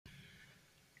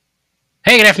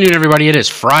Hey, good afternoon, everybody. It is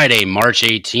Friday, March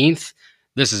 18th.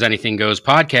 This is Anything Goes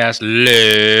Podcast.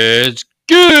 Let's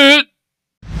get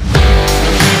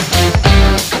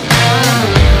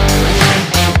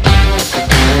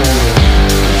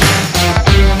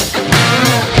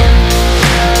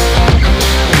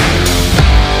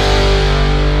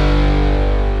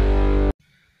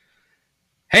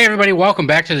Hey, everybody. Welcome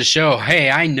back to the show.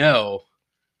 Hey, I know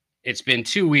it's been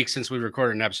 2 weeks since we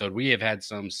recorded an episode. We have had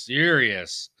some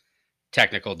serious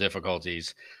technical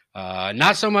difficulties.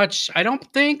 Not so much, I don't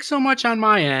think so much on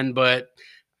my end, but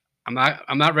I'm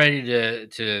not ready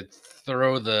to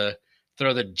throw the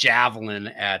javelin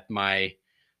at my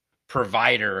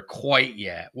provider quite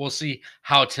yet. We'll see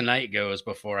how tonight goes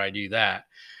before I do that.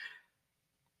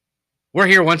 We're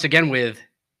here once again with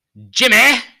Jimmy.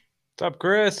 What's up,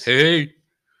 Chris? Hey.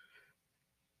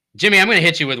 Jimmy, I'm going to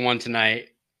hit you with one tonight.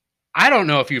 I don't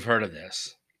know if you've heard of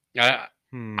this.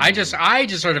 I just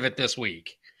heard of it this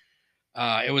week.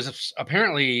 It was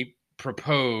apparently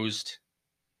proposed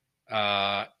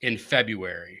in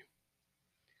February,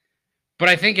 but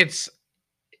I think it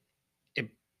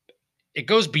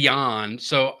goes beyond.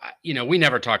 So we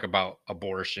never talk about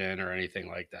abortion or anything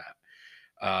like that.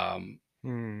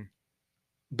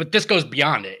 But this goes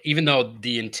beyond it, even though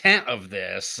the intent of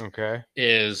this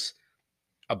is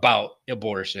about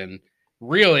abortion.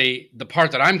 Really, the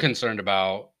part that I'm concerned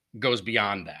about goes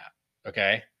beyond that.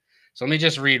 Okay. So let me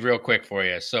just read real quick for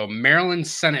you. So Maryland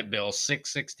Senate Bill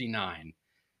 669.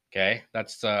 Okay.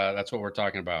 That's what we're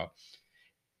talking about.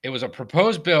 It was a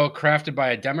proposed bill crafted by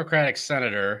a Democratic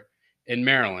senator in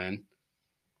Maryland,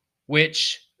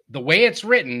 which the way it's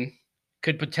written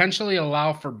could potentially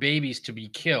allow for babies to be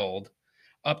killed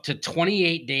up to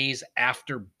 28 days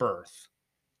after birth.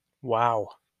 Wow.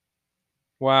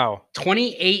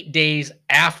 28 days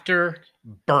after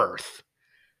birth.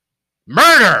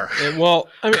 Murder.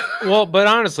 But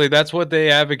honestly, that's what they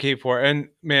advocate for. And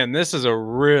man, this is a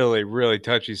really, really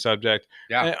touchy subject.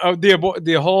 Yeah.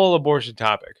 The whole abortion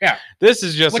topic. Yeah. This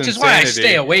is just which insanity. is why I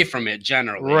stay away from it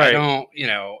generally. Right. I don't,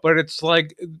 But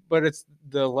it's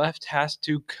the left has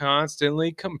to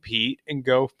constantly compete and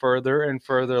go further and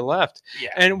further left.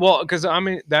 Yeah. And because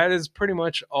that is pretty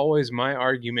much always my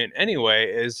argument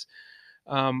anyway. Is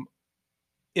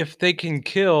if they can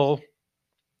kill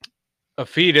a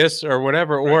fetus or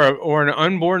whatever, right, or an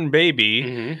unborn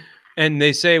baby, and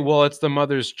they say, well, it's the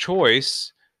mother's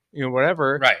choice,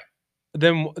 whatever, right?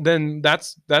 Then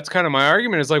that's kind of my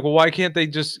argument. Is like, well, why can't they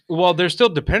just? Well, they're still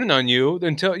dependent on you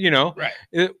until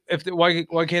right.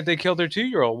 Why can't they kill their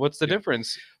 2-year-old? What's the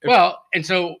difference? And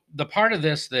so the part of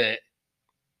this that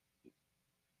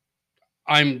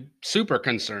I'm super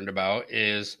concerned about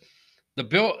is the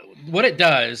bill. What it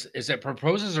does is it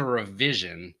proposes a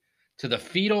revision to the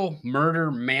fetal murder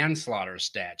manslaughter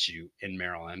statute in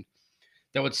Maryland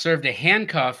that would serve to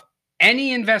handcuff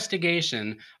any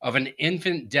investigation of an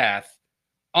infant death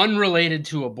unrelated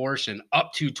to abortion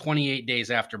up to 28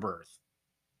 days after birth.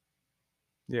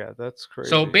 Yeah, that's crazy.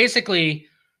 So basically,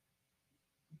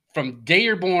 from day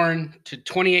you're born to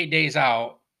 28 days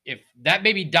out, if that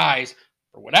baby dies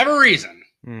for whatever reason,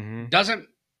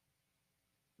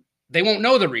 they won't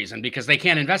know the reason because they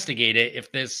can't investigate it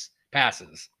if this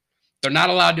passes. They're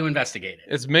not allowed to investigate it.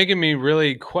 It's making me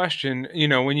really question,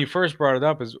 when you first brought it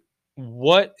up, is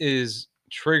what is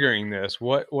triggering this?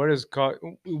 What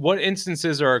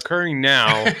instances are occurring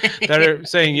now that are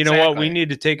saying, you know what, we need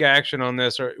to take action on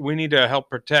this, or we need to help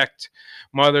protect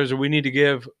mothers, or we need to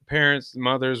give parents,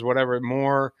 mothers, whatever,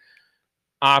 more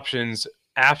options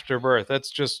after birth. That's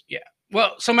just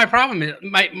Well, so my problem is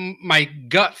my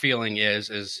gut feeling is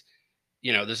this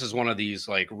is one of these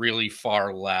like really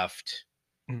far left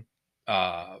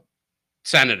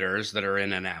senators that are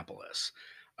in Annapolis.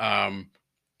 And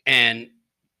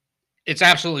it's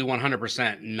absolutely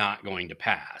 100% not going to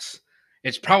pass.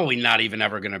 It's probably not even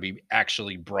ever going to be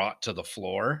actually brought to the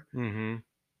floor.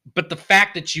 But the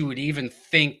fact that you would even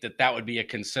think that would be a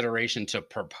consideration to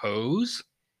propose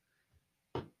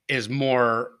is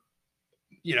more,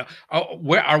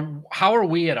 how are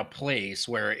we at a place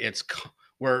where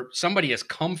where somebody is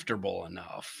comfortable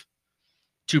enough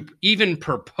to even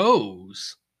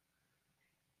propose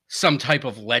some type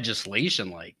of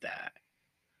legislation like that?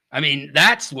 I mean,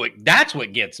 that's what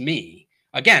gets me.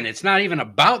 Again, it's not even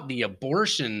about the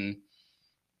abortion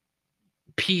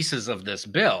pieces of this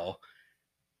bill.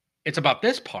 It's about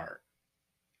this part.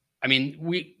 I mean,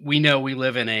 we know we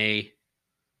live in a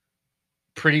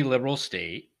pretty liberal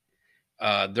state.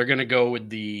 They're going to go with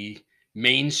the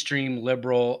mainstream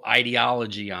liberal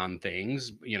ideology on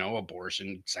things,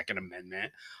 abortion, Second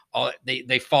Amendment.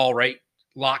 They fall right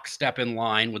lockstep in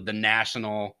line with the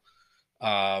national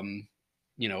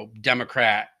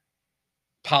Democrat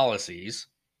policies.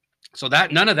 So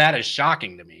that none of that is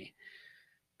shocking to me,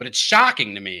 but it's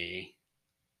shocking to me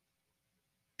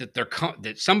that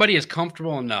that somebody is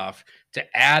comfortable enough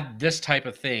to add this type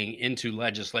of thing into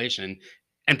legislation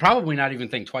and probably not even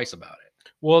think twice about it.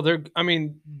 Well,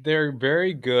 they're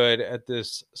very good at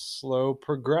this slow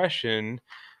progression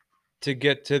to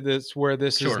get to this where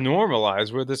this is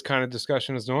normalized, where this kind of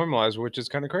discussion is normalized, which is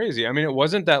kind of crazy. I mean, it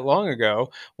wasn't that long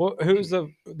ago. Well, who's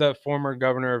the former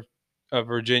governor of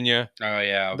Virginia? Oh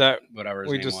yeah, that whatever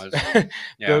his name was.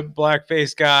 The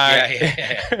blackface guy.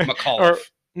 Yeah. McAuliffe.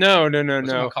 No.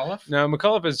 McAuliffe? No,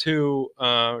 McAuliffe is who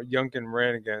Youngkin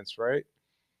ran against, right?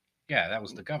 Yeah, that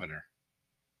was the governor.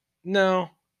 No.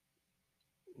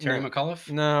 Terry McAuliffe?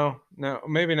 No,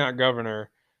 maybe not governor.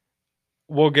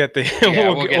 We'll get the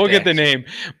we'll get the name.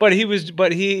 But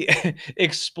he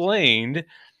explained,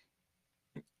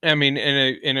 I mean,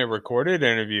 in a recorded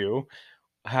interview,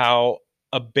 how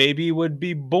a baby would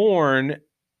be born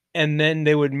and then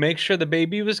they would make sure the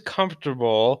baby was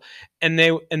comfortable and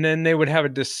then they would have a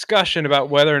discussion about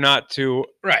whether or not to.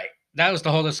 Right. That was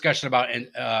the whole discussion about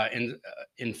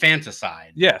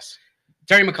infanticide. Yes.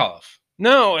 Terry McAuliffe.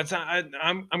 No, it's not.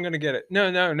 I'm gonna get it. No,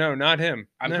 not him.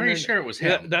 I'm pretty sure it was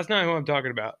him. That's not who I'm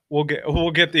talking about. We'll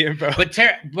get the info.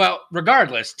 But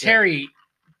regardless, Terry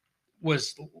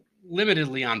was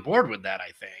limitedly on board with that, I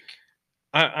think.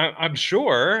 I'm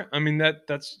sure. I mean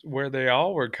that's where they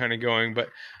all were kind of going, but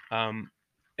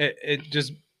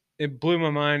it blew my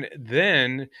mind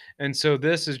then, and so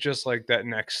this is just like that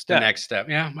next step. The next step,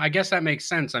 yeah. I guess that makes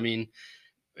sense. I mean,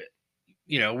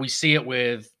 we see it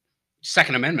with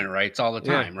Second Amendment rights all the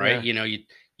time, right? Yeah.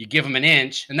 You give them an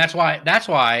inch, and that's why.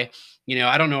 I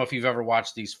don't know if you've ever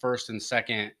watched these First and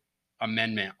Second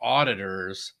Amendment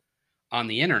auditors on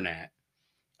the internet,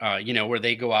 where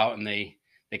they go out and they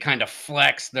kind of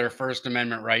flex their First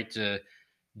Amendment right to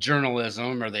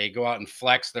journalism, or they go out and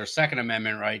flex their Second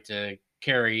Amendment right to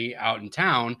carry out in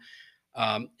town.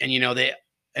 And, they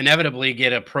inevitably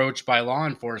get approached by law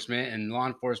enforcement, and law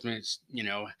enforcement,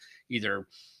 either,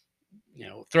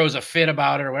 throws a fit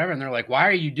about it or whatever. And they're like, why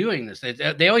are you doing this?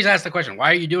 They always ask the question, why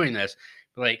are you doing this?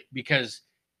 Like, because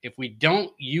if we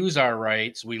don't use our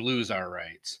rights, we lose our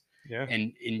rights. Yeah.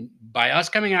 And by us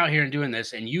coming out here and doing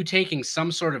this, and you taking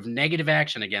some sort of negative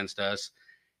action against us,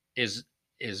 is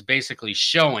basically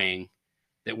showing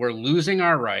that we're losing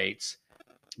our rights,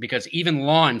 because even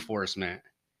law enforcement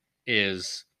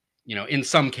is, in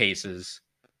some cases,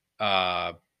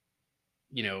 not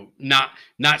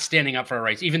standing up for our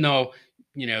rights, even though,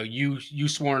 you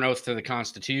swore an oath to the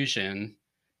Constitution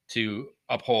to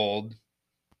uphold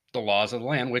the laws of the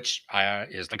land, which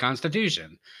is the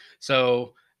Constitution.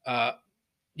 So, I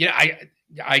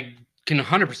can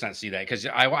 100% see that, because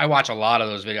I watch a lot of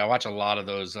those videos. I watch a lot of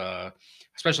those,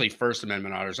 especially First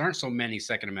Amendment auditors. There aren't so many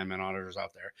Second Amendment auditors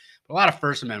out there, but a lot of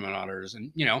First Amendment auditors.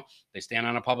 And, they stand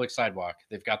on a public sidewalk.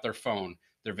 They've got their phone.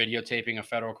 They're videotaping a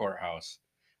federal courthouse.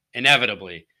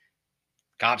 Inevitably,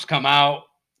 cops come out.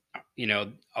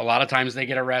 A lot of times they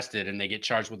get arrested and they get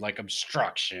charged with like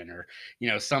obstruction or,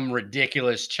 some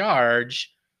ridiculous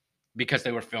charge because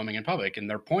they were filming in public. And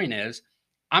their point is,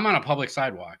 I'm on a public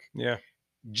sidewalk. Yeah.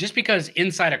 Just because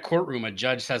inside a courtroom a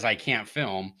judge says I can't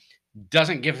film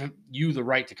doesn't give you the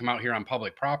right to come out here on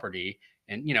public property.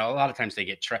 And, a lot of times they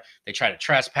try to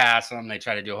trespass them. They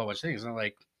try to do a whole bunch of things. And they're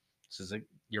like,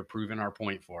 you're proving our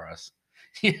point for us.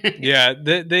 Yeah.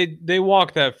 They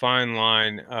walk that fine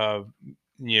line of,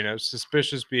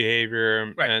 suspicious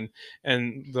behavior, right.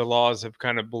 and the laws have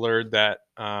kind of blurred that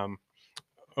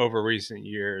over recent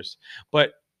years.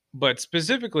 But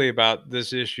specifically about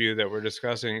this issue that we're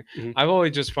discussing, mm-hmm. I've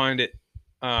always just find it,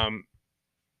 I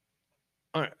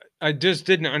just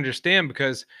didn't understand,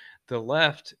 because the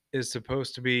left is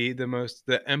supposed to be the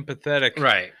empathetic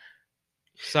right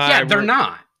side. Yeah, they're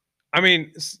not. I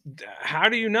mean, how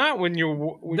do you not when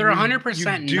they're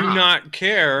 100% do not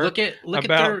care? Look at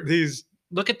these.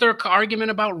 Look at their argument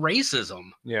about racism.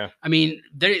 Yeah. I mean,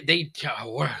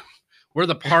 we're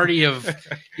the party of,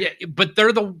 yeah, but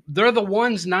they're the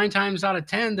ones 9 times out of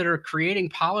 10 that are creating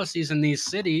policies in these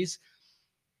cities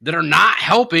that are not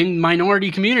helping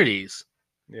minority communities.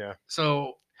 Yeah.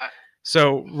 So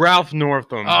Ralph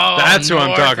Northam, that's who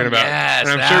I'm talking about. Yes,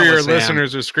 and I'm sure your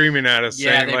listeners are screaming at us,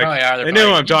 saying, they probably are. They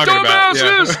know who I'm talking about.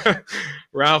 Yeah.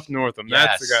 Ralph Northam,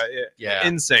 that's the guy. Yeah.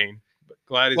 Insane. But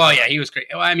glad he's yeah, he was great.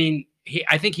 Well, I mean,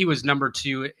 I think he was number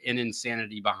 2 in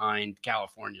insanity behind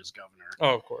California's governor.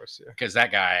 Oh, of course, yeah. Because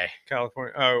that guy,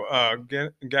 California. Oh,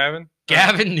 Gavin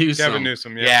Newsom. Gavin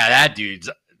Newsom. Yeah. Yeah, that dude's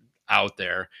out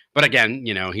there. But again,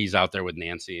 he's out there with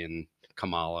Nancy and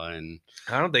Kamala. And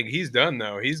I don't think he's done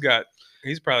though. He's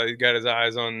probably got his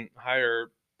eyes on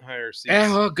higher seats.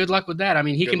 Yeah, well, good luck with that. I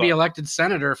mean, he can be elected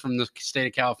senator from the state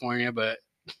of California, but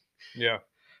yeah.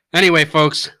 Anyway,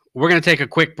 folks, we're going to take a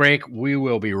quick break. We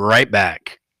will be right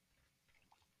back.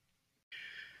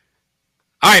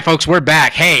 All right, folks, we're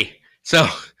back. Hey, so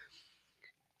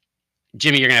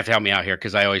Jimmy, you're going to have to help me out here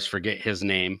because I always forget his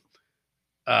name.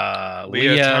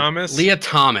 Leah Thomas. Leah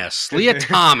Thomas.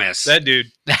 That dude.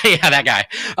 Yeah, that guy.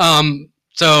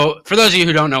 So for those of you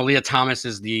who don't know, Leah Thomas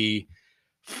is the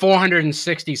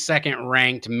 462nd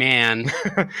ranked man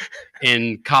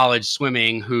in college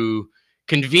swimming who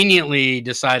conveniently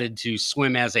decided to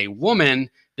swim as a woman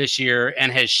this year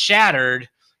and has shattered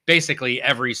basically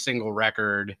every single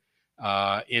record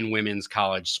in women's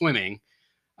college swimming.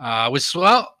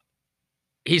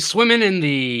 He's swimming in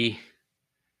the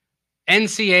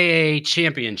NCAA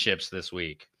championships this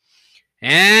week.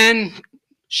 And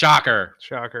shocker,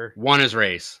 won his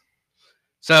race.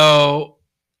 So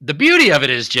the beauty of it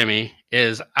is, Jimmy,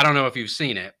 is I don't know if you've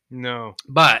seen it. No.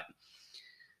 But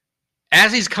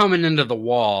as he's coming into the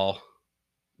wall,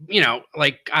 you know,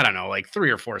 like, I don't know, like 3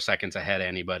 or 4 seconds ahead of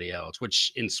anybody else,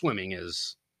 which in swimming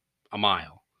is a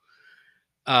mile.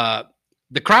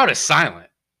 The crowd is silent.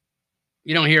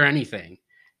 You don't hear anything.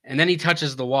 And then he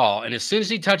touches the wall. And as soon as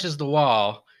he touches the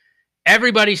wall,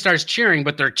 everybody starts cheering,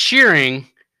 but they're cheering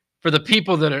for the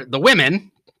people that are the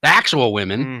women, the actual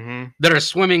women that are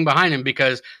swimming behind him,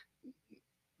 because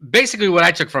basically what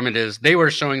I took from it is they were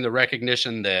showing the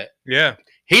recognition that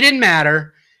he didn't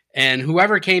matter. And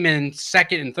whoever came in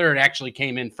second and third actually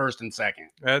came in first and second.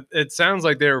 It sounds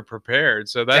like they were prepared.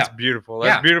 So that's beautiful.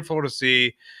 That's beautiful to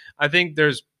see. I think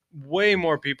there's way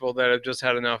more people that have just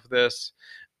had enough of this.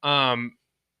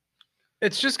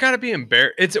 It's just got to be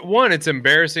it's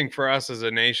embarrassing for us as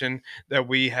a nation that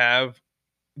we have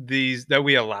that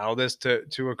we allow this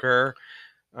to occur.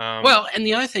 Well, and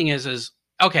the other thing is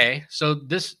okay, so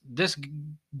this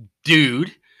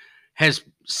dude has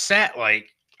set,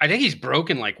 like, I think he's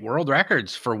broken like world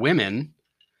records for women,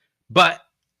 but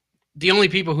the only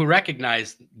people who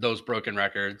recognize those broken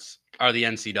records are the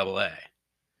NCAA.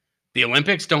 The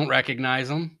Olympics don't recognize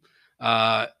them.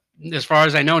 As far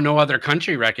as I know, no other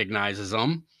country recognizes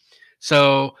them.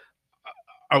 So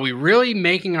are we really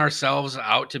making ourselves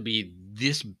out to be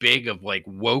this big of like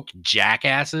woke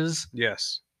jackasses?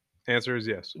 Yes. Answer is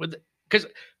yes. Because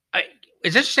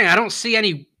it's interesting. I don't see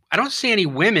any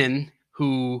women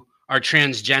who are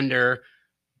transgender,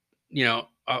 you know,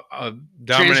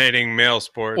 dominating male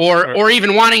sports, or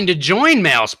even wanting to join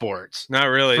male sports. Not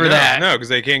really. No, because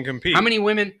they can't compete. How many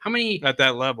women? At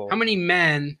that level? How many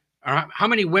men? Or how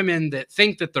many women that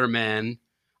think that they're men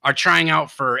are trying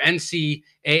out for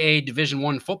NCAA Division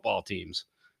I football teams?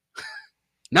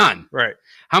 None. Right.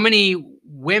 How many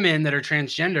women that are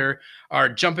transgender are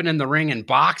jumping in the ring and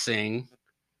boxing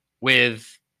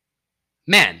with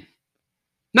men?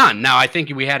 None. Now, I think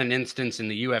we had an instance in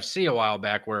the UFC a while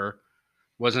back where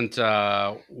wasn't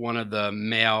one of the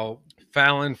male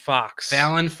Fallon Fox.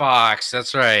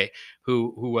 That's right.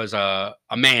 Who was a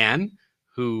man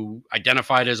who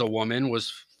identified as a woman,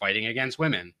 was fighting against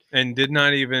women. And did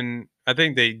not even, I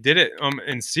think they did it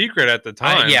in secret at the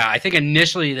time. I think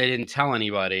initially they didn't tell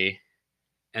anybody,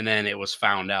 and then it was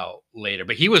found out later.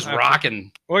 But he was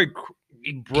rocking. Well,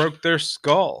 he broke their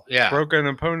skull. Yeah. Broke an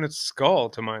opponent's skull,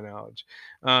 to my knowledge.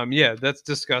 That's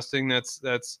disgusting.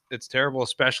 It's terrible,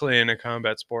 especially in a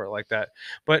combat sport like that.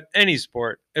 But any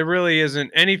sport, it really isn't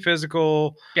any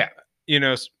physical,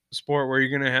 sport where you're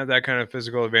going to have that kind of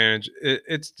physical advantage.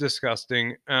 It's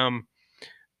disgusting. And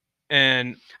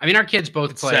I mean, our kids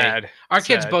both play. Sad.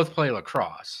 Kids both play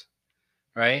lacrosse,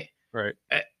 right? Right.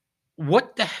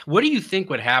 What do you think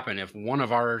would happen if one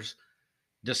of ours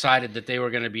decided that they were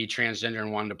going to be transgender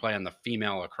and wanted to play on the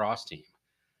female lacrosse team?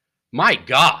 My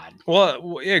God.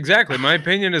 Well, exactly. My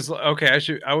opinion is, okay,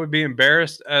 I would be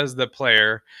embarrassed as the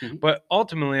player, but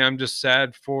ultimately I'm just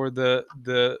sad for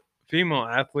the female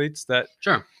athletes that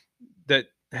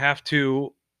have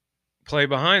to play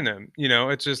behind them.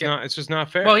 It's just not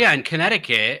fair. Well, yeah, in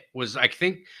Connecticut was, I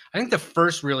think the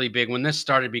first really big, when this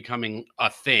started becoming a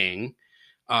thing,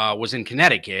 was in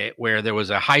Connecticut, where there was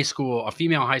a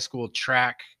female high school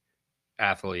track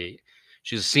athlete.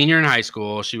 She was a senior in high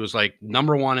school. She was like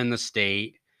number 1 in the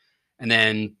state. And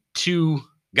then 2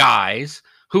 guys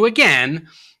who, again,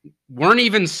 weren't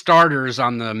even starters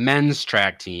on the men's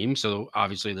track team. So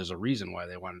obviously there's a reason why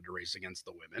they wanted to race against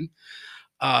the women.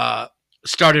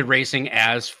 Started racing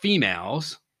as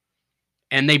females.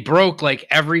 And they broke like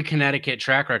every Connecticut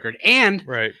track record. And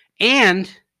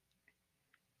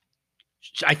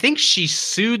I think she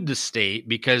sued the state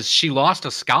because she lost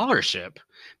a scholarship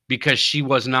because she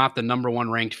was not the number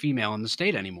one ranked female in the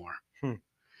state anymore.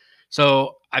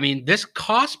 So, I mean, this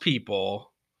costs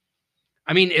people.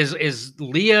 I mean, is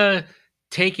Leah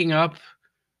taking up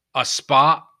a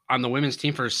spot on the women's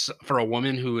team for a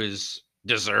woman who is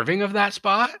deserving of that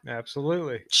spot?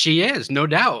 Absolutely. She is, no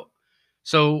doubt.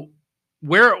 So,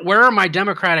 where are my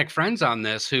Democratic friends on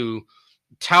this who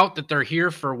tout that they're here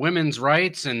for women's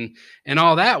rights and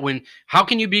all that, when how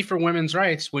can you be for women's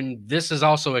rights when this is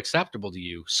also acceptable to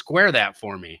you? Square that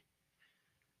for me.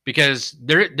 Because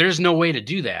there's no way to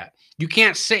do that. You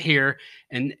can't sit here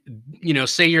and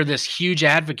say you're this huge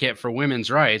advocate for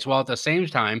women's rights while at the same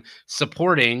time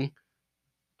supporting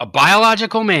a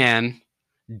biological man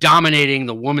dominating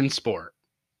the women's sport.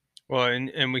 Well,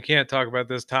 and we can't talk about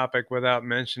this topic without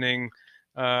mentioning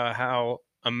how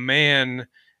a man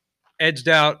edged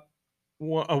out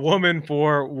a woman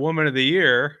for Woman of the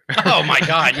Year. Oh my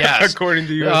God, yes. According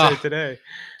to USA Today.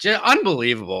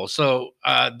 Unbelievable. So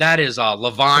that is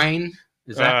Levine.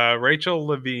 Is that Rachel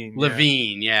Levine?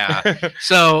 Levine, yeah.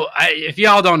 So if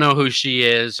y'all don't know who she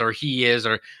is or he is,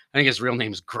 or I think his real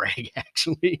name is Greg,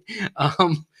 actually.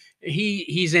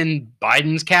 He's in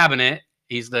Biden's cabinet.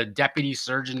 He's the Deputy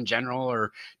Surgeon General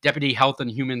or Deputy Health and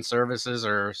Human Services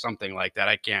or something like that.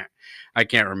 I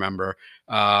can't remember.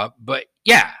 But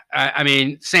yeah, I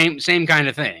mean, same kind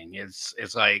of thing.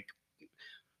 It's like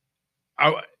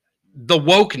the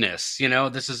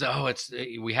wokeness, this is,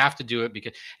 we have to do it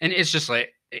because, and it's just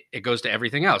like, it goes to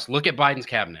everything else. Look at Biden's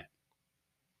cabinet.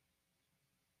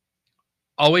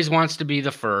 Always wants to be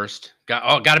the first.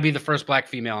 Got to be the first black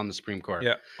female on the Supreme Court.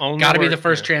 Yeah. Got to be the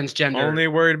first transgender. Only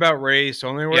worried about race.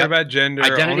 Only worried about gender.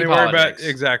 Identity only politics. Worried about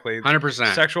exactly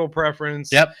 100% sexual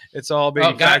preference. Yep. It's all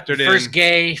being factored in.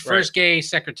 First gay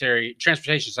secretary,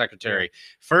 transportation secretary.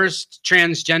 First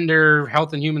transgender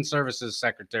health and human services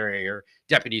secretary or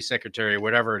deputy secretary,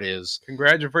 whatever it is.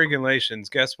 Congratulations.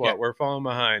 Guess what? We're falling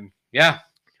behind. Yeah.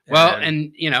 Well,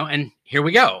 and here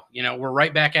we go. We're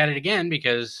right back at it again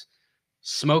because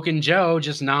Smoking Joe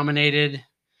just nominated,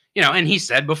 and he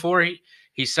said before he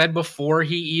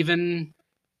even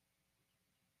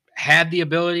had the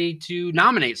ability to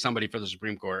nominate somebody for the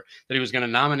Supreme Court that he was going to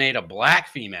nominate a black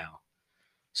female.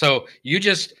 So you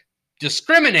just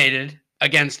discriminated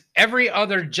against every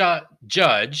other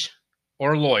judge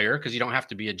or lawyer, because you don't have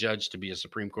to be a judge to be a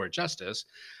Supreme Court justice.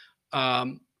 But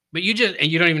you don't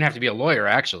even have to be a lawyer,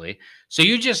 actually. So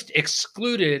you just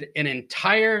excluded an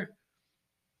entire,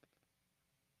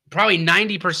 probably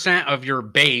 90% of your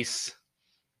base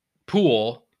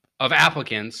pool of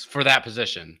applicants for that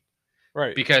position.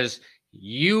 Right. Because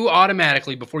you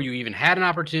automatically, before you even had an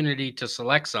opportunity to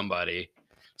select somebody,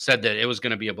 said that it was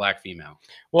going to be a black female.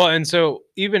 Well, and so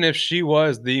even if she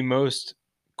was the most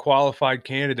qualified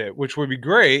candidate, which would be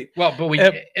great. Well,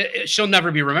 but she'll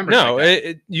never be remembered. No,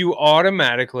 like you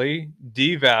automatically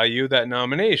devalue that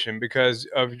nomination because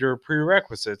of your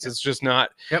prerequisites. It's just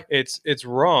not. Yep. It's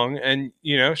wrong, and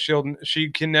she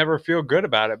can never feel good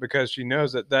about it because she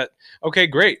knows that okay,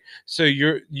 great. So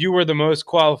you were the most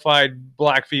qualified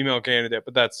black female candidate,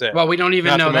 but that's it. Well, we don't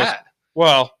even know that.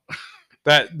 Well,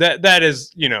 that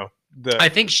is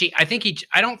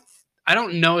I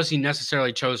don't know if he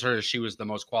necessarily chose her as she was the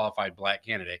most qualified black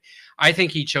candidate. I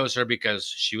think he chose her because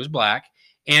she was black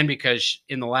and because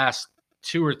in the last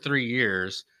 2 or 3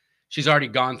 years, she's already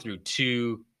gone through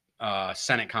 2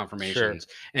 Senate confirmations.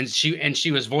 Sure. And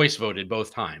she was voice voted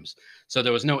both times. So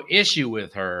there was no issue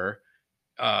with her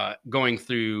going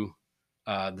through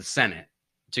the Senate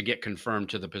to get confirmed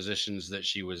to the positions that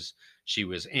she was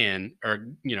in or,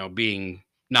 being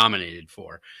nominated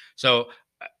for. So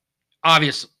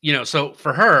obviously, so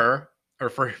for her or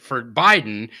for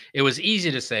Biden, it was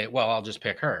easy to say, well, I'll just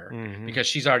pick her because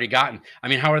she's already gotten. I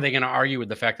mean, how are they going to argue with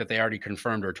the fact that they already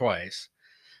confirmed her twice?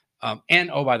 And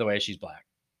oh, by the way, she's black,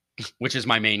 which is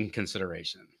my main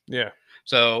consideration. Yeah.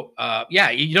 So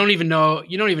you don't even know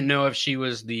if she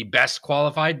was the best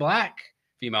qualified black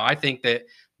female. I think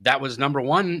that was number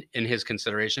one in his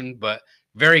consideration, but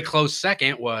very close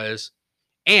second was,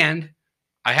 and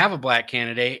I have a black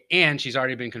candidate and she's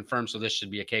already been confirmed. So this should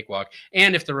be a cakewalk.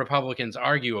 And if the Republicans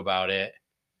argue about it,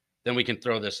 then we can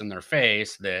throw this in their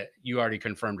face that you already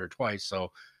confirmed her twice.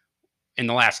 So in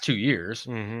the last 2 years.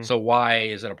 So why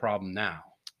is it a problem now?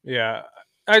 Yeah.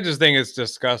 I just think it's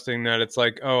disgusting that it's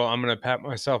like, oh, I'm going to pat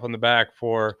myself on the back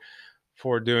for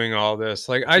doing all this.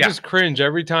 Like, I just cringe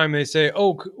every time they say,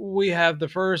 oh, we have the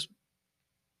first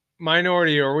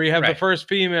minority or we have the first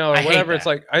female or whatever. It's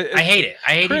like I hate it.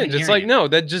 I hate cringe. It's like, no,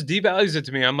 that just devalues it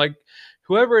to me. I'm like,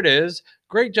 whoever it is,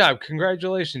 great job,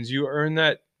 congratulations, you earned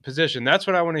position. That's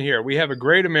what I want to hear. We have a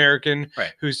great American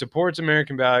who supports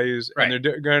American values, and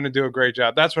they're going to do a great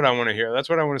job. That's what I want to hear. That's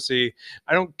what I want to see.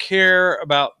 I don't care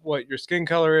about what your skin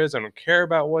color is. I don't care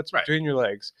about what's between your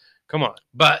legs. Come on.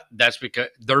 But that's because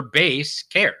their base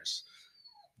cares.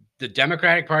 The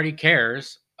Democratic Party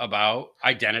cares about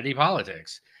identity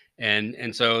politics.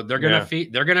 And so they're going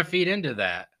to feed into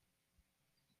that.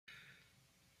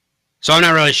 So I'm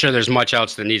not really sure there's much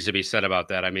else that needs to be said about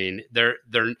that. I mean,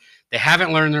 they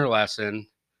haven't learned their lesson.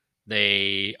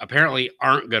 They apparently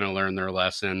aren't going to learn their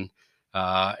lesson.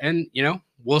 And,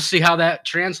 we'll see how that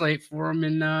translates for them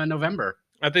in November.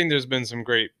 I think there's been some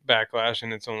great backlash,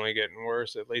 and it's only getting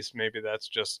worse. At least maybe that's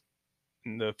just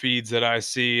the feeds that I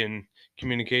see and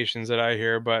communications that I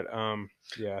hear. But,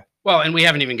 yeah. Well, and we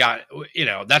haven't even got,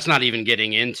 that's not even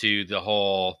getting into the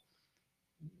whole,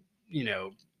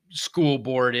 school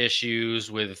board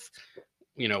issues with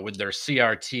their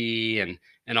CRT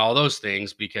and all those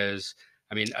things, because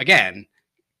I mean, again,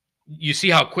 you see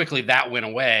how quickly that went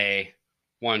away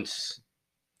once.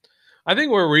 I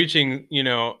think we're reaching,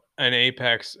 an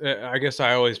apex. I guess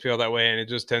I always feel that way, and it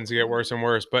just tends to get worse and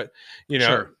worse. But,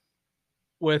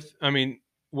 with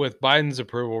Biden's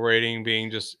approval rating being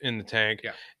just in the tank,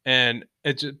 and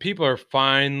people are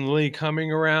finally coming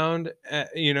around,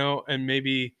 and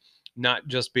maybe not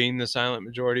just being the silent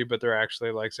majority, but they're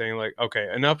actually saying okay,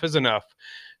 enough is enough.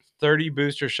 30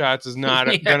 booster shots is not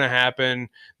going to happen.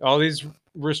 All these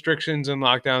restrictions and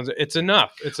lockdowns, it's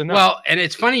enough. It's enough. Well, and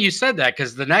it's funny you said that,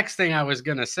 because the next thing I was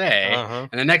going to say,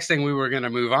 and the next thing we were going to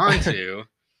move on to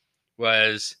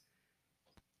was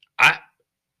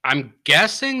I'm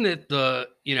guessing that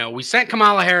we sent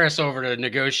Kamala Harris over to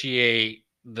negotiate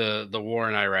the war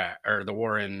in Iraq, or the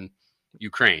war in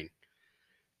Ukraine.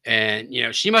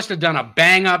 And, she must have done a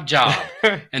bang up job.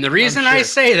 And the reason I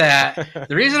say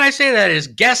that is,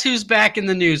 guess who's back in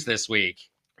the news this week?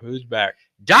 Who's back?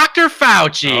 Dr.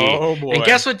 Fauci. Oh, boy. And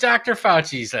guess what Dr.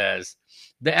 Fauci says?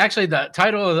 The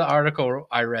title of the article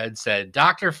I read said,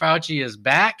 Dr. Fauci is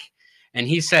back. And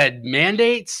he said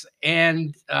mandates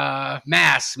and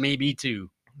masks maybe too.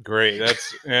 Great.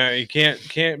 That's you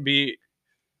can't be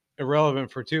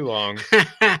irrelevant for too long.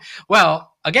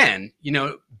 Well, again,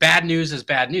 bad news is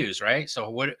bad news, right? So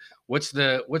what's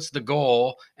the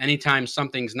goal anytime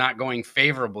something's not going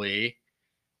favorably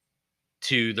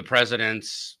to the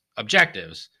president's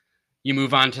objectives? You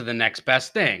move on to the next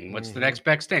best thing. What's the next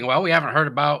best thing? Well, we haven't heard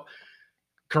about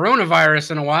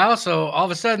coronavirus in a while, so all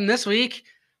of a sudden this week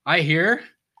I hear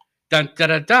dun, da,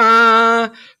 da, da,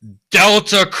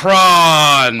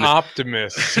 Deltacron.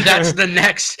 Optimus. That's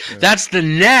the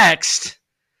next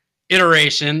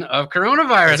iteration of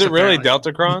coronavirus. Is it really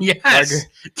Deltacron? Yes,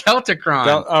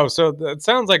 Deltacron. So that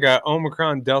sounds like a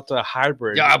Omicron Delta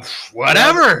hybrid. Yeah,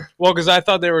 whatever. Well, because I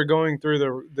thought they were going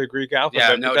through the Greek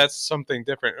alphabet, but that's something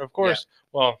different. Of course.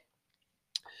 Yeah.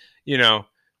 Well,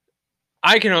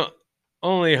 I can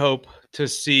only hope to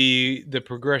see the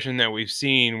progression that we've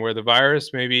seen, where the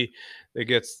virus maybe it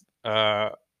gets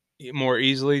more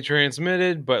easily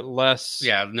transmitted, but less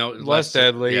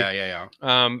deadly. Yeah.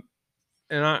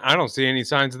 And I don't see any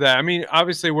signs of that. I mean,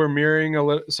 obviously, we're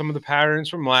mirroring some of the patterns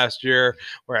from last year,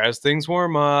 where as things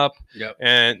warm up,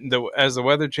 and as the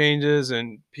weather changes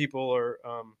and people are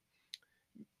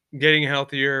getting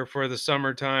healthier for the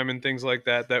summertime and things like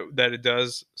that it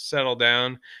does settle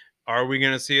down. Are we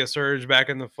going to see a surge back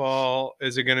in the fall?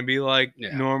 Is it going to be like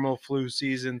normal flu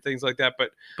season, things like that?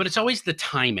 But it's always the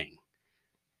timing.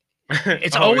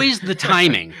 It's always the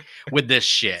timing with this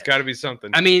shit. It's got to be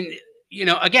something. I mean,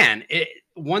 again,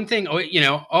 one thing,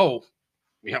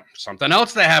 something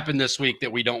else that happened this week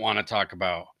that we don't want to talk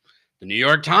about. The New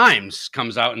York Times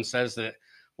comes out and says that,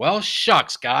 well,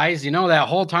 shucks, guys, that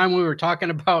whole time we were talking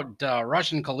about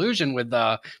Russian collusion with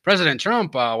President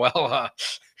Trump,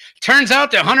 turns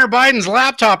out that Hunter Biden's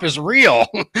laptop is real.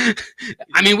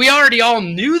 I mean, we already all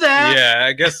knew that. Yeah,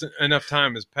 I guess enough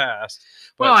time has passed.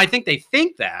 Well, I think they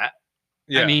think that.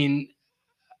 Yeah. I mean,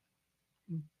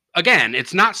 again,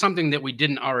 it's not something that we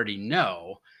didn't already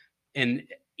know. And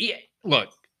look,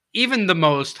 even the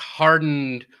most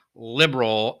hardened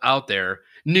liberal out there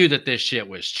knew that this shit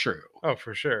was true. Oh,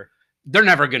 for sure. They're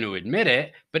never going to admit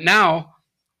it. But now,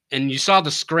 and you saw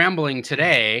the scrambling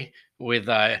today with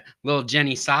little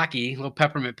Jenny Psaki, little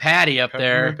Peppermint Patty up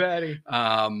there. Patty.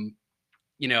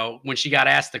 When she got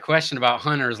asked the question about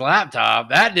Hunter's laptop,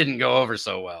 that didn't go over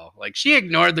so well. Like, she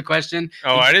ignored the question.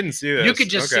 Oh, I didn't see this. You could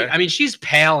just see, I mean, she's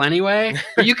pale anyway,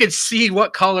 but you could see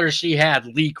what color she had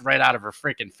leak right out of her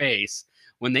freaking face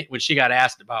when she got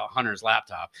asked about Hunter's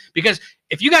laptop. Because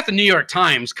if you got the New York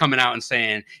Times coming out and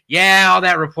saying, yeah, all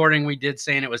that reporting we did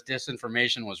saying it was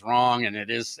disinformation was wrong, and it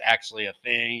is actually a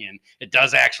thing, and it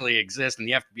does actually exist, and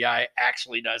the FBI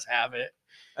actually does have it.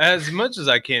 As much as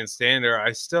I can't stand her,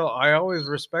 I always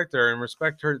respect her and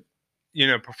respect her,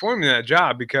 performing that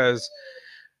job, because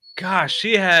gosh,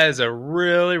 she has a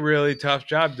really, really tough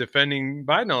job defending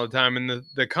Biden all the time. And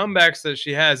the comebacks that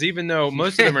she has, even though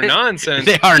most of them are nonsense,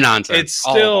 they are nonsense. It's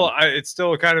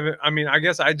still kind of, I mean, I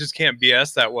guess I just can't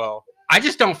BS that well. I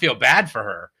just don't feel bad for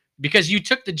her, because you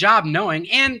took the job knowing,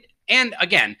 and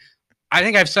again, I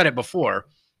think I've said it before,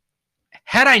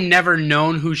 had I never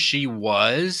known who she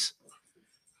was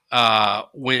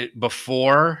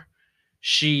before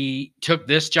she took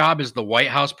this job as the White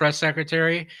House press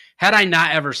secretary, had I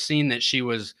not ever seen that she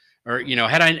was, or,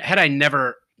 had I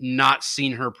never not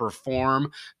seen her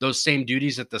perform those same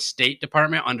duties at the State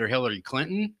Department under Hillary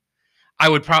Clinton,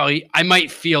 I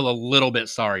might feel a little bit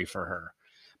sorry for her.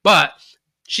 But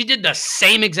she did the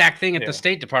same exact thing at the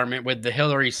State Department with the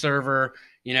Hillary server,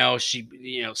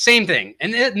 same thing.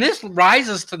 And this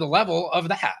rises to the level of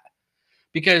that,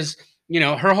 because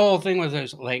her whole thing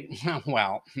was like,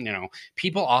 well,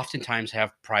 people oftentimes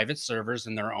have private servers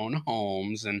in their own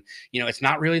homes, and, it's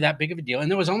not really that big of a deal. And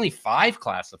there was only 5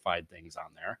 classified things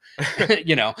on there,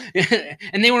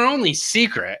 and they were only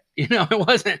secret, it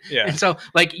wasn't. Yeah. And so,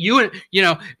 like,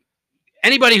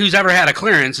 anybody who's ever had a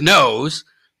clearance knows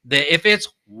that if it's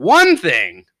one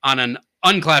thing on an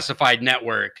unclassified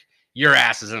network, your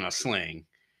ass is in a sling.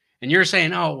 And you're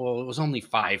saying, oh, well, it was only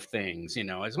 5 things,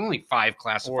 it's only 5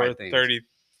 classified things.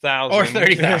 30,000. Or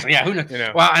 30,000. Yeah, who knows?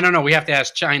 Well, I don't know. We have to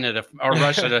ask China or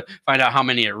Russia to find out how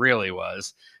many it really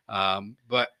was.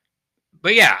 But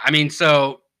yeah, I mean,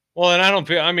 so. Well, and I don't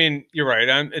feel, I mean, you're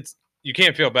right. You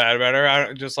can't feel bad about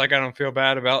her. Just like I don't feel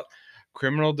bad about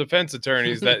criminal defense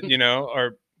attorneys that,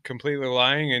 are completely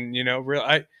lying. And,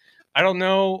 I don't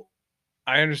know.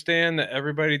 I understand that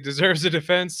everybody deserves a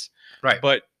defense. Right.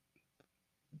 But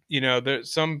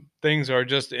some things are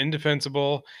just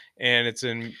indefensible, and it's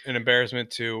an embarrassment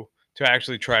to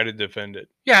actually try to defend it.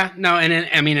 Yeah, no, and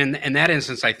in that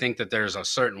instance, I think that there's a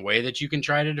certain way that you can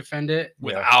try to defend it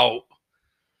without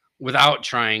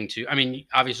trying to. I mean,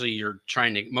 obviously,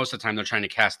 most of the time they're trying to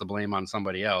cast the blame on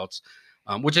somebody else,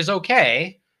 which is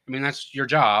okay. I mean, that's your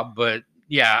job, but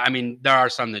yeah, I mean, there are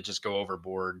some that just go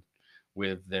overboard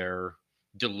with their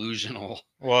delusional.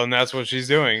 Well, and that's what she's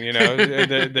doing.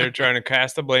 They're trying to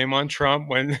cast the blame on Trump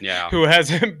who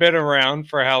hasn't been around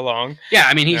for how long. Yeah,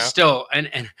 I mean, he's still,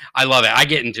 and I love it. I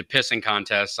get into pissing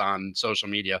contests on social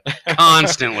media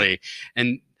constantly,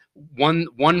 and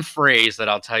one phrase that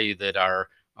I'll tell you that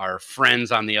our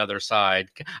friends on the other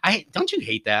side, don't you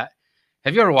hate that?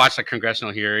 Have you ever watched a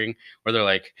congressional hearing where they're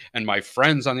like, and my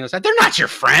friends on the other side? They're not your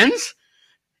friends.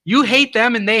 You hate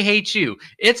them and they hate you.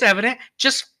 It's evident.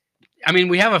 I mean,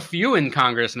 we have a few in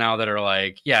Congress now that are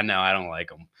like, yeah, no, I don't like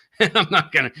them. I'm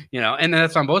not going to, and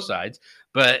that's on both sides.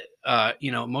 But,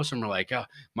 most of them are like, oh,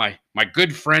 my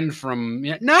good friend from,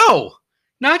 no,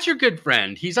 not your good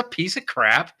friend. He's a piece of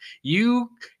crap.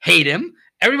 You hate him.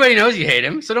 Everybody knows you hate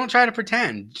him. So don't try to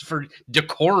pretend for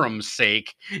decorum's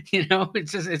sake.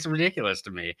 It's ridiculous to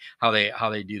me how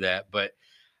they do that. But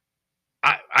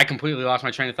I completely lost my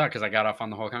train of thought because I got off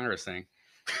on the whole Congress thing.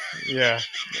 Yeah,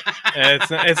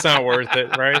 it's not worth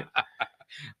it, right?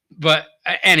 But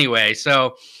anyway,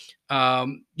 so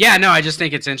I just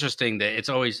think it's interesting that it's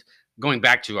always going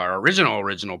back to our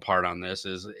original part on this.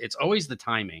 Is it's always the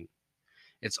timing.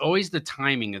 It's always the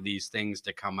timing of these things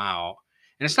to come out,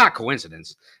 and it's not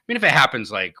coincidence. I mean, if it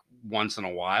happens like once in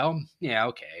a while, yeah,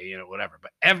 okay, whatever.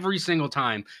 But every single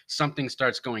time something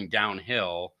starts going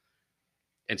downhill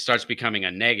and starts becoming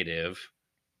a negative,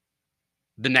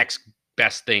 the next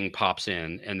best thing pops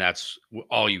in, and that's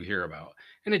all you hear about.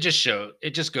 And it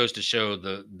just goes to show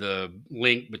the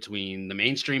link between the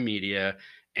mainstream media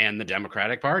and the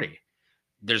Democratic Party.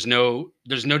 There's no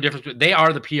difference. They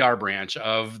are the PR branch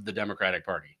of the Democratic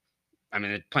Party. I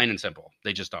mean, it's plain and simple.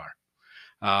 They just are.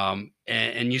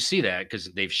 And you see that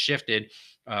because they've shifted.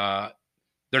 They're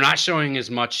not showing as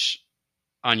much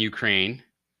on Ukraine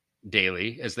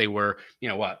daily as they were,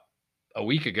 a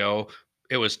week ago.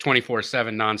 It was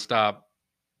 24/7 nonstop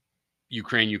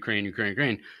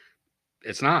Ukraine.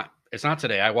 It's not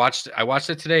today. I watched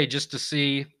it today just to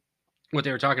see what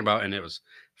they were talking about, and it was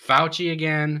Fauci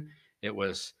again. It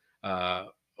was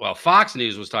Fox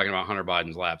News was talking about Hunter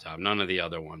Biden's laptop. None of the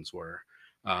other ones were.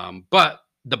 But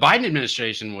the Biden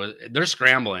administration they're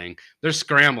scrambling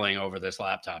over this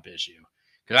laptop issue,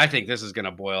 because I think this is going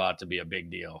to boil out to be a big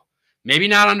deal. Maybe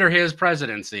not under his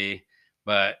presidency,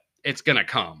 but it's going to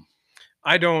come.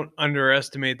 I don't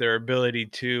underestimate their ability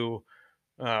to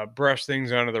brush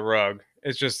things under the rug.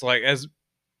 It's just like, as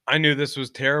I knew this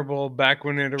was terrible back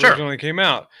when it Sure. originally came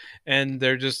out, and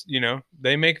they're just,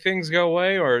 they make things go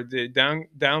away, or they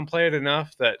downplay it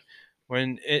enough that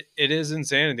when it is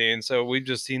insanity. And so we've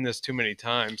just seen this too many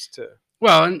times to.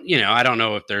 Well, and I don't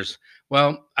know if there's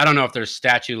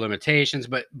statute limitations,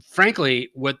 but frankly,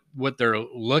 what they're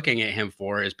looking at him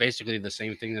for is basically the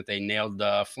same thing that they nailed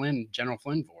General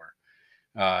Flynn for.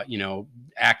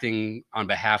 Acting on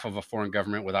behalf of a foreign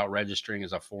government without registering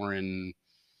as a foreign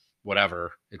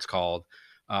whatever it's called.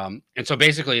 And so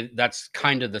basically that's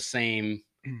kind of the same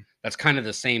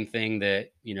thing that,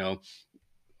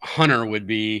 Hunter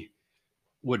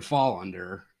would fall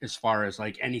under, as far as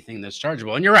like anything that's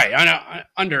chargeable. And you're right. I know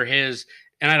under his,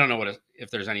 and I don't know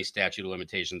if there's any statute of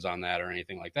limitations on that or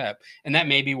anything like that. And that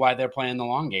may be why they're playing the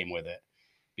long game with it,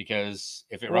 because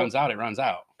if it runs out, it runs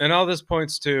out. And all this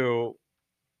points to,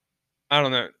 I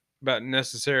don't know about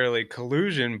necessarily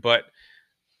collusion, but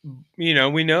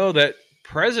we know that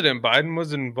President Biden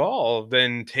was involved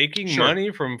in taking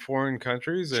money from foreign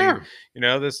countries, and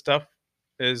this stuff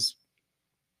is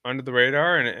under the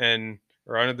radar and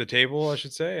or under the table, I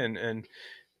should say,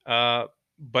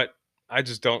 but I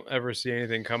just don't ever see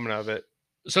anything coming of it.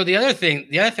 So the other thing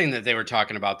that they were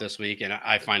talking about this week, and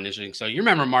I find interesting. So you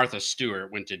remember Martha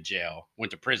Stewart went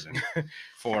to prison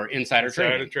for insider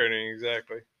trading.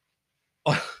 Exactly.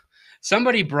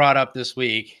 Somebody brought up this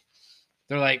week,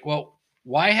 they're like, well,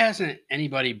 why hasn't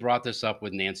anybody brought this up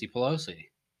with Nancy Pelosi?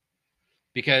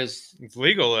 Because it's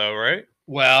legal though, right?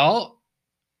 Well,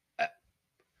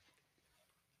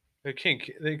 they can't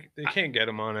get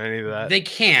them on any of that. They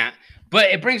can't,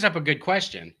 but it brings up a good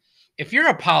question. If you're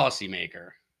a policymaker,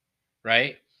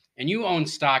 right, and you own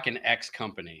stock in X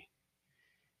company,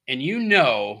 and you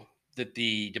know that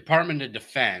the Department of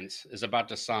Defense is about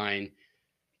to sign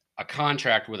a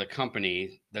contract with a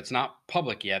company that's not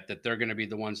public yet, that they're going to be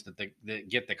the ones that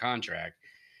get the contract,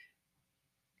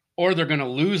 or they're going to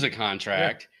lose a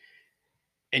contract,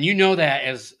 and you know that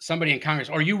as somebody in Congress,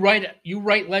 or you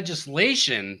write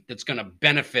legislation that's going to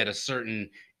benefit a certain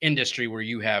industry where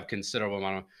you have considerable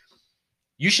amount of,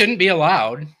 you shouldn't be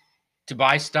allowed to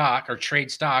buy stock or trade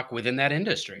stock within that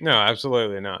industry. No,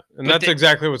 absolutely not. And that's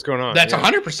exactly what's going on. That's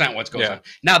 100% what's going on.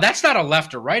 Now, that's not a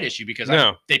left or right issue, because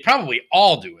they probably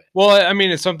all do it. Well, I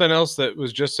mean, it's something else that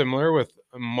was just similar with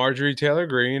Marjorie Taylor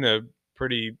Greene, a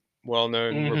pretty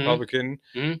well-known Republican.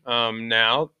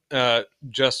 Now,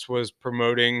 just was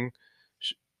promoting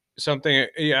something,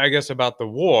 I guess, about the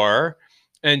war.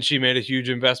 And she made a huge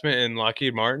investment in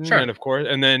Lockheed Martin. And of course,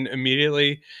 and then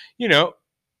immediately,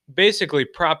 basically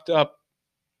propped up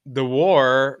the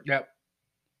war.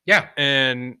 Yeah.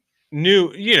 And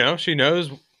knew, she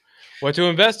knows what to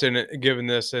invest in given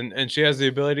this, and she has the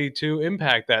ability to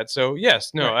impact that. So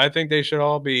yes, I think they should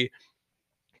all be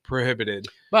prohibited.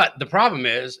 But the problem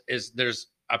is there's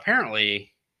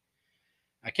apparently,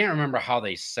 I can't remember how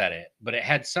they said it, but it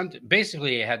had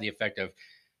basically it had the effect of,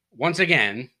 once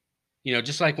again,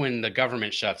 just like when the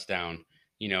government shuts down,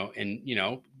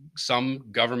 and some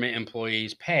government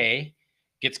employees' pay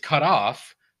gets cut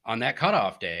off on that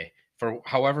cutoff day for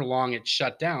however long it's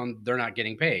shut down, they're not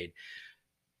getting paid.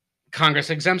 Congress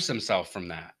exempts themselves from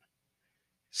that.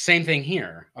 Same thing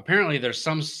here. Apparently there's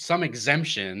some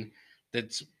exemption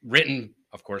that's written,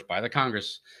 of course, by the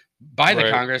Congress, for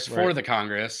the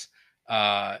Congress,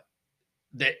 that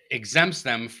exempts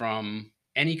them from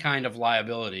any kind of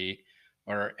liability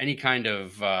or any kind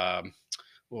of,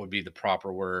 what would be the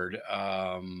proper word?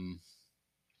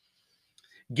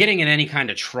 Getting in any kind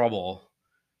of trouble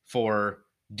for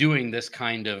doing this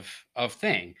kind of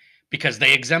thing, because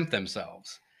they exempt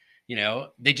themselves.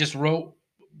 They just wrote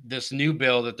this new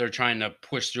bill that they're trying to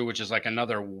push through, which is like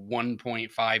another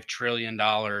 $1.5 trillion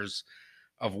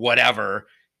of whatever.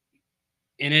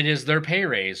 And it is their pay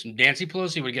raise. Nancy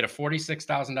Pelosi would get a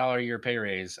 $46,000 a year pay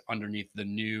raise underneath the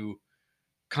new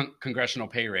congressional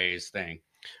pay raise thing.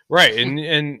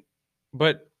 Right.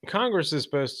 But Congress is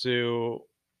supposed to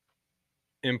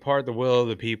impart the will of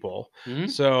the people.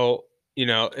 So,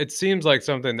 it seems like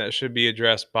something that should be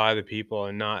addressed by the people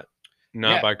and not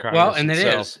by Congress. Well, and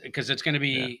itself. It is, because it's going to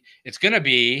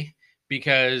be,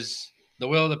 because the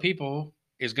will of the people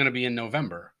is going to be in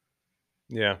November.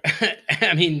 Yeah.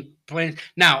 I mean,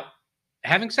 now,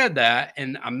 having said that,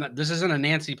 and this isn't a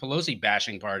Nancy Pelosi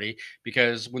bashing party,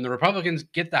 because when the Republicans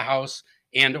get the House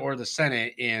and or the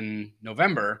Senate in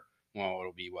November, well,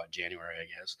 it'll be January, I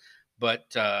guess, but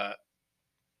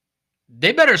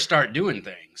they better start doing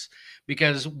things,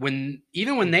 because when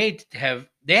they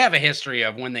have a history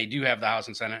of, when they do have the House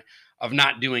and Senate, of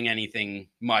not doing anything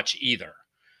much either.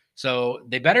 So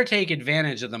they better take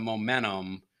advantage of the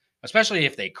momentum, especially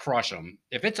if they crush them.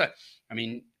 If it's I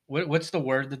mean, what's the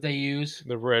word that they use?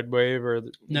 The red wave or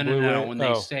the No. blue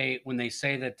wave? When they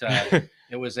say that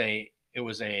it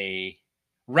was a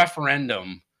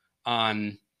referendum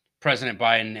on President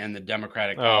Biden and the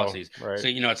Democratic policies. Right. So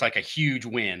it's like a huge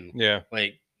win. Yeah.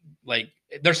 Like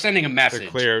they're sending a message.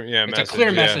 It's a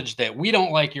clear message that we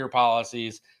don't like your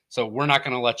policies, so we're not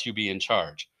going to let you be in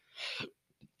charge.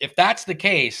 If that's the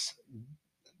case,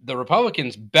 the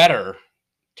Republicans better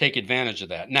take advantage of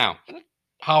that. Now,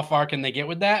 how far can they get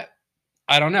with that?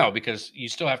 I don't know, because you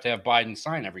still have to have Biden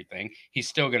sign everything. He's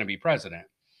still going to be president.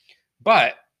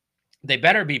 But they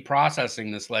better be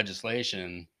processing this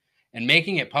legislation and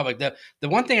making it public. The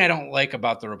one thing I don't like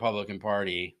about the Republican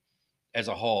Party as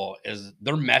a whole is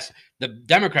the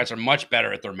Democrats are much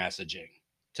better at their messaging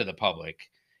to the public,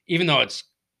 even though it's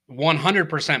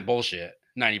 100% bullshit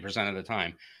 90% of the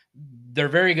time. They're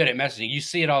very good at messaging. You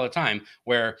see it all the time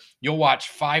where you'll watch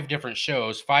 5 different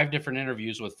shows, 5 different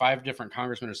interviews with 5 different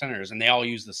congressmen or senators, and they all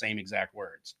use the same exact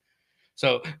words.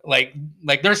 So like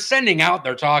they're sending out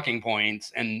their talking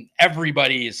points and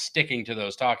everybody is sticking to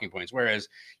those talking points. Whereas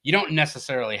you don't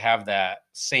necessarily have that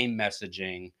same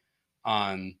messaging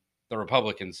on the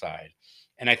Republican side.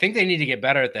 And I think they need to get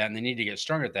better at that, and they need to get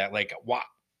stronger at that. Like,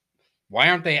 why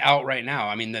aren't they out right now?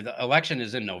 I mean, the election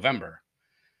is in November.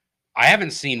 I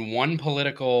haven't seen one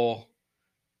political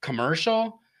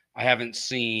commercial. I haven't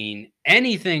seen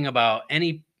anything about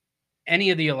any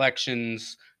of the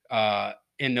elections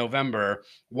in November.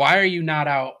 Why are you not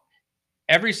out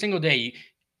every single day?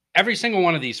 Every single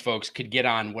one of these folks could get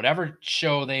on whatever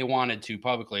show they wanted to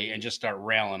publicly and just start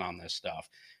railing on this stuff.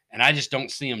 And I just don't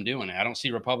see them doing it. I don't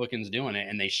see Republicans doing it,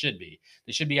 and they should be.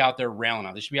 They should be out there railing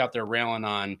on. They should be out there railing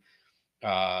on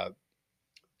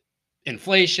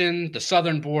inflation, the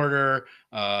southern border,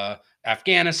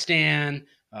 Afghanistan,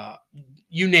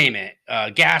 you name it,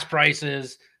 gas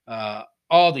prices,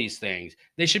 all these things.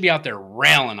 They should be out there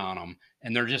railing on them,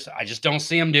 and I just don't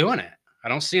see them doing it. I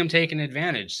don't see them taking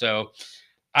advantage. So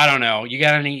I don't know. You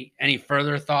got any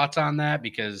further thoughts on that?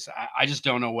 Because I just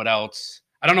don't know what else.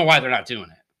 I don't know why they're not doing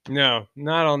it. No,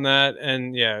 not on that.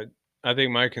 And yeah, I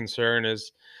think my concern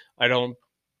is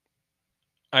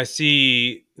I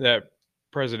see that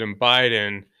President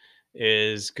Biden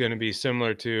is going to be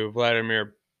similar to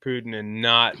Vladimir Putin and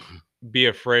not be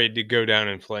afraid to go down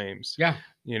in flames. Yeah.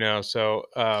 So.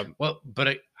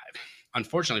 But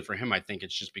unfortunately for him, I think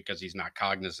it's just because he's not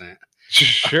cognizant.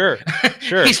 Sure.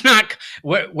 He's not.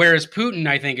 Whereas Putin,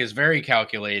 I think, is very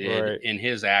calculated in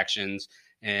his actions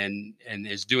and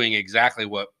is doing exactly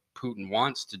what Putin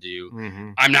wants to do.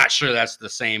 Mm-hmm. I'm not sure that's the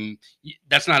same.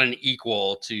 That's not an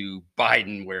equal to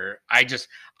Biden, where I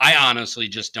honestly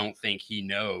just don't think he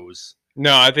knows.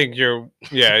 No, I think you're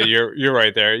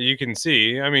right there. You can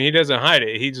see. I mean, he doesn't hide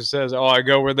it. He just says, "Oh, I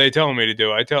go where they tell me to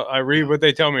do. I read what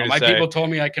they tell me to my say." My people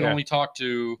told me I can only talk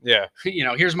to. Yeah.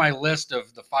 Here's my list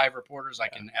of the 5 reporters I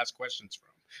can ask questions from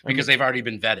because they've already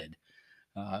been vetted.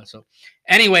 So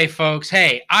anyway, folks,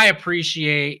 hey, I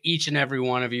appreciate each and every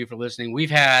one of you for listening. We've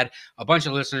had a bunch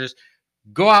of listeners.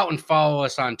 Go out and follow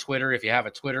us on Twitter if you have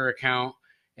a Twitter account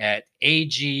at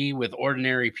AG with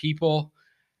Ordinary People.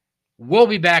 We'll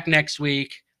be back next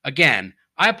week. Again,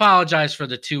 I apologize for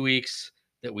the 2 weeks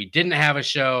that we didn't have a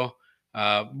show.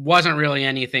 Wasn't really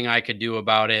anything I could do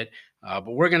about it.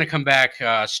 But we're going to come back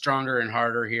stronger and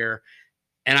harder here.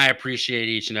 And I appreciate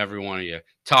each and every one of you.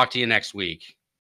 Talk to you next week.